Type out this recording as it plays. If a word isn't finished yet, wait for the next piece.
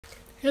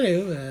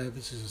Hello,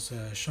 this is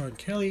Sean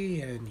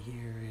Kelly, and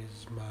here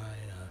is my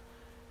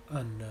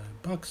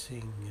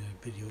unboxing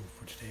video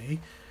for today.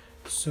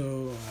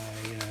 So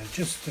I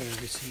just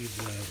received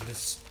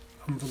this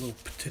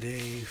envelope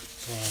today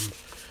from,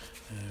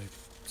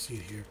 see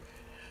it here,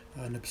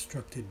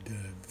 Unobstructed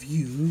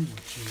View,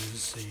 which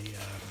is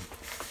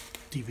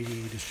a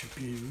DVD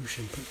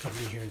distribution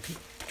company here in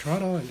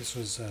Toronto, and this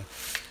was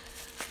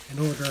an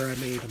order I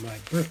made on my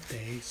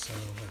birthday, so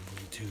I'm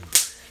going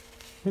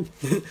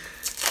to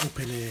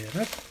open it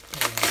up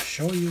and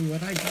show you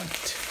what I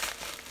got.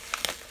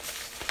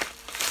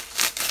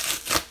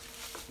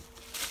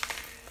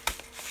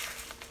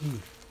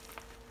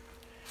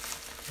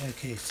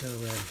 Okay, so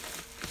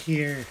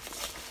here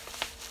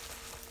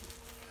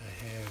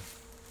I have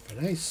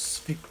a nice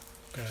big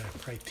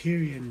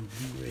Criterion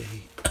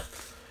Blu-ray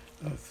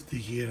of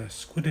the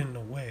Squid and the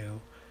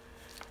Whale,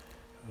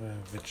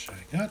 which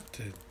I got.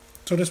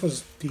 So this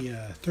was the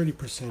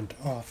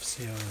 30% off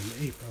sale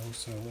in April,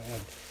 so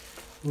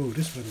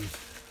this one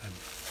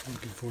I'm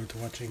looking forward to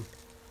watching.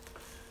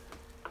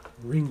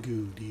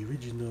 Ringu, the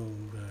original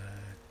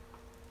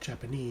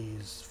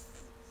Japanese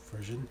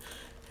version,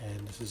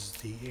 and this is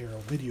the Aero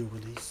video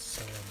release,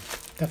 so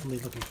I'm definitely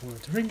looking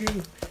forward to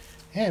Ringu.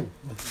 And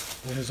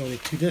there's only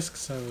 2 discs,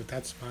 so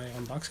that's my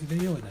unboxing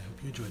video, and I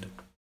hope you enjoyed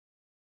it.